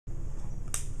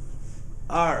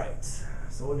All right,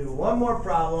 so we'll do one more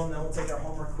problem, then we'll take our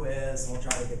homework quiz, and we'll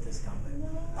try to get this coming.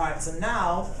 All right, so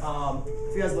now,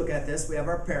 if you guys look at this, we have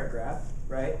our paragraph,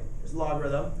 right? There's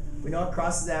logarithm. We know it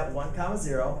crosses at 1,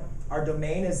 0. Our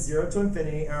domain is 0 to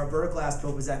infinity, and our vertical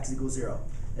asymptote is x equals 0.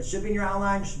 It should be in your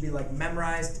outline. It should be like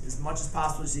memorized as much as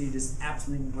possible, so you just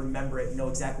absolutely remember it, know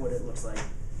exactly what it looks like,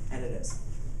 and it is.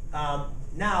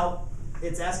 Now,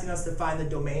 it's asking us to find the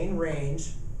domain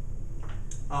range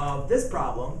of this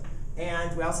problem,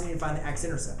 and we also need to find the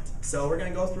x-intercept. So we're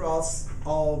going to go through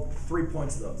all 3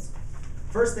 points of those.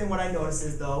 First thing what I notice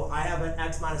is, though, I have an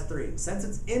x minus 3. Since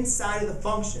it's inside of the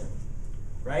function,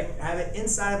 right, I have it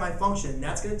inside of my function,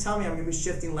 that's going to tell me I'm going to be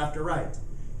shifting left or right.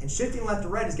 And shifting left or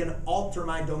right is going to alter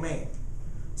my domain.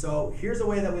 So here's a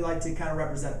way that we like to kind of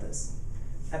represent this.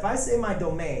 If I say my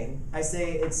domain, I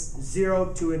say it's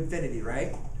 0 to infinity,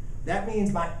 right? That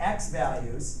means my x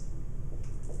values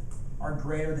are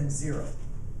greater than 0,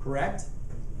 correct?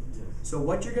 So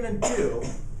what you're going to do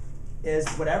is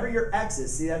whatever your x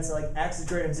is, see that's like x is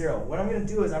greater than 0. What I'm going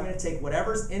to do is I'm going to take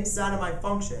whatever's inside of my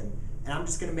function, and I'm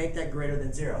just going to make that greater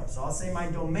than 0. So I'll say my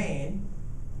domain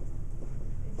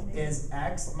is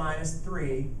x minus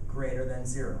 3 greater than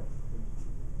 0.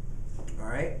 All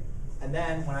right? And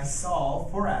then when I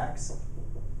solve for x,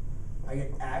 I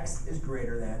get x is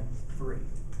greater than 3.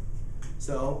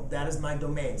 So that is my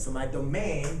domain. So my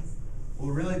domain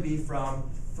will really be from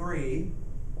 3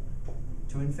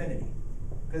 to infinity.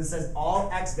 Because it says all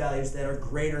x values that are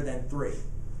greater than 3.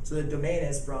 So the domain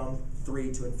is from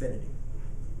 3 to infinity.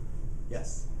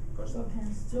 Yes? Question? So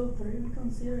can still 3 be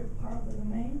considered part of the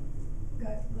domain?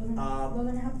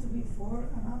 Doesn't it have to be 4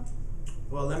 and up?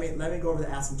 Well, let me go over the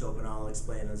asymptote, and I'll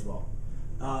explain as well.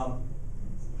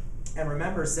 And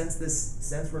remember,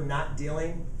 since we're not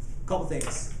dealing, a couple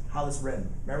things, how this is written.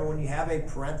 Remember, when you have a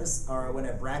parenthesis, or when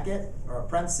a bracket or a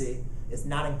parenthesis, it's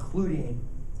not including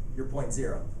your point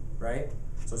 0, right?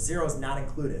 So 0 is not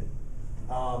included.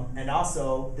 And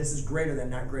also, this is greater than,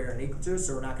 not greater than equal to,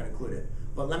 so we're not going to include it.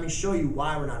 But let me show you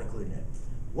why we're not including it.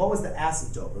 What was the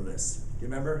asymptote of this? Do you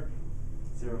remember?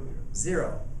 0.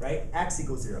 0, right? X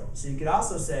equals 0. So you could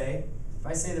also say, if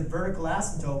I say the vertical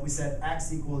asymptote, we said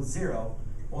x equals 0.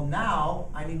 Well, now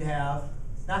I need to have,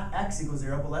 not x equals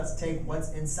 0, but let's take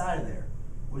what's inside of there,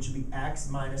 which would be x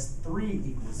minus 3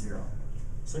 equals 0.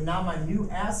 So now my new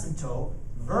asymptote,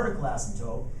 vertical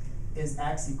asymptote, is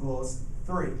x equals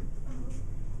 3.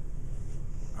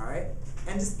 All right?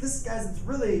 And just this, guys, it's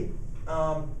really,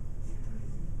 oh,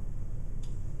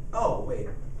 wait,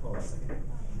 hold on a second.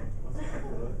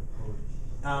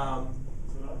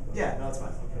 Yeah, no, that's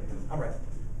fine. I'm right.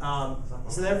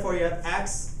 So therefore, you have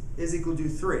x is equal to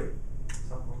 3.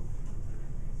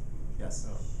 Yes?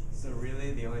 So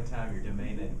really, the only time your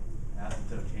domain and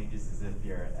asymptote changes is if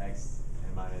you're at x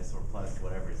and minus or plus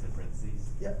whatever is in parentheses?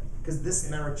 Yep, because this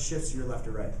number shifts your left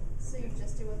or right. So you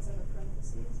just do what's in the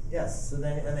parentheses? Yes, so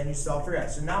then you solve for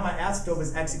x. So now my asymptote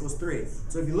is x equals 3.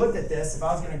 So if you looked at this, if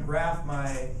I was going to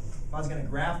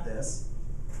graph this,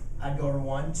 I'd go over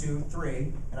 1, 2,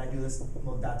 3, and I do this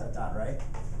little dot, dot, dot, right?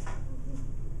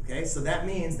 Okay, so that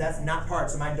means that's not part.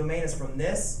 So my domain is from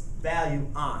this value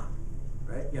on,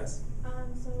 right? Yes?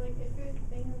 So like if your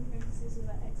thing in parentheses is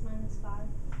at x minus 5,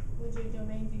 would your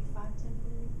domain be 5 to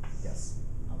infinity? Yes.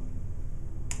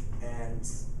 Okay. And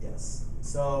yes.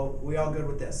 So we all good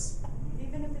with this?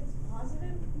 Even if it's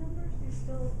positive numbers, you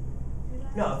still do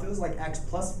that? No, if it was like x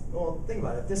plus, well, think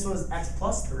about it. If this was x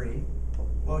plus 3,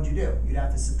 what would you do? You'd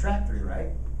have to subtract 3, right?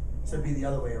 So it'd be the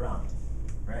other way around,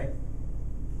 right?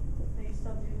 But you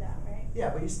still do that, right? Yeah,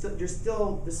 but you're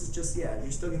still, this is just, yeah,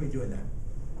 you're still going to be doing that.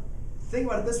 Think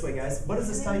about it this way, guys. What does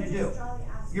this tell you to do?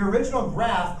 Your original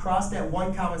graph crossed at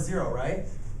 1, 0, right?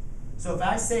 So if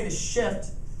I say to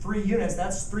shift 3 units,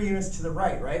 that's 3 units to the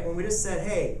right, right? When we just said,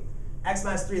 hey, x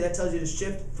minus 3, that tells you to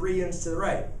shift 3 units to the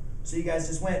right. So you guys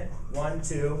just went 1,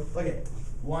 2, look at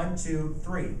 1, 2,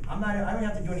 3. I don't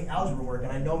have to do any algebra work,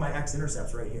 and I know my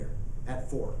x-intercepts right here at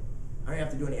 4. I don't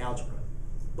have to do any algebra.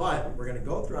 But we're going to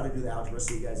go through how to do the algebra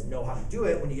so you guys know how to do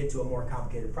it when you get to a more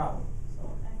complicated problem.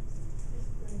 So x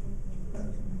is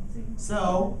greater than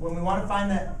So when we want to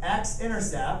find the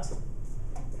x-intercept,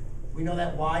 we know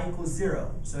that y equals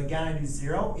 0. So again, I do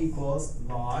 0 equals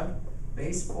log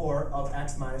base 4 of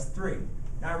x minus 3.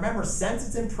 Now remember, since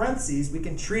it's in parentheses, we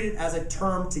can treat it as a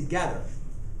term together.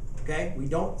 Okay? We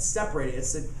don't separate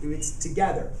it. It's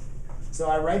together. So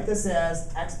I write this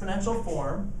as exponential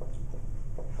form.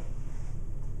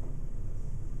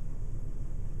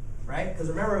 Right? Because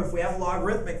remember, if we have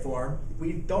logarithmic form,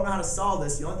 we don't know how to solve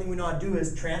this. The only thing we know how to do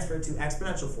is transfer it to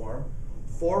exponential form.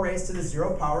 4 raised to the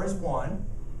 0 power is 1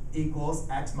 equals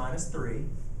x minus 3.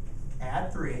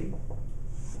 Add 3.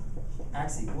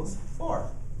 x equals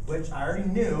 4, which I already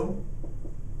knew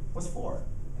was 4.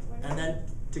 And then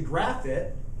to graph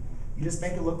it, you just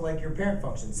make it look like your parent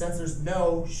function. Since there's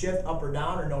no shift up or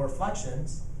down or no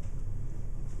reflections,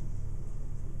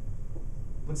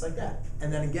 looks like that.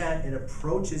 And then again, it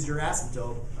approaches your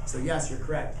asymptote. So yes, you're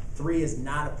correct. 3 is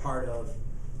not a part of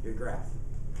your graph.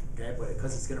 Okay, but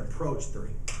because it's going to approach 3.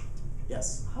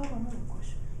 Yes? I have another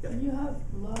question. Yep. When you have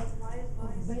log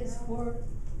of base 4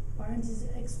 parentheses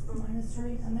x minus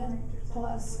 3 and then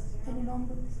plus any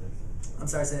number. I'm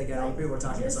sorry, say it again. All people were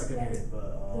talking, so I couldn't hear you.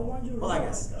 The one you Hold on, wrote.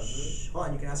 guys. Shh. Hold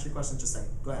on, you can ask your question in just a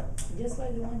second. Go ahead. Just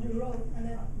like the one you wrote, and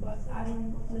then but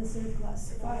adding, let's say,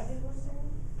 plus 5.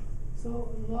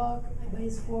 So log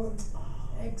base 4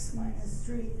 x minus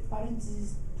 3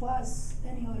 parentheses plus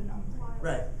any other number.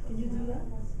 Right. Can you do that?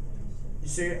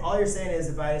 So all you're saying is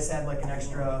if I just had like an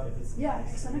extra, Yeah,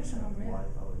 it's an extra number, yeah.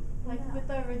 Like with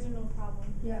the original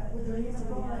problem. Yeah, with the original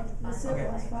problem, like, let's say Okay.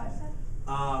 plus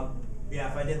 5.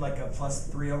 yeah, if I did like a plus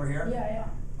 3 over here. Yeah,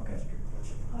 Okay.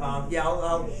 Yeah,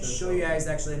 I'll show you guys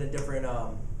actually in a different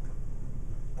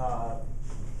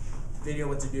video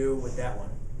what to do with that one.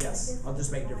 Yes, I'll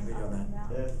just make a different video on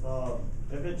that.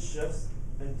 If it shifts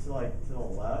into like to the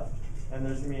left and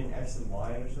there's gonna be an x and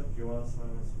y intercept, do you want us to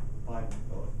find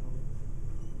both of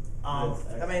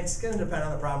them? I mean, it's going to depend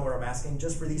on the problem where I'm asking.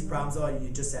 Just for these problems, though,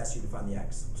 you just asked you to find the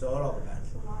x. So it all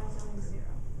depends. So y is only 0.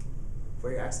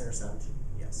 For your x-intercept,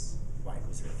 yes. Y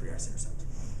equals 0 for your x-intercept.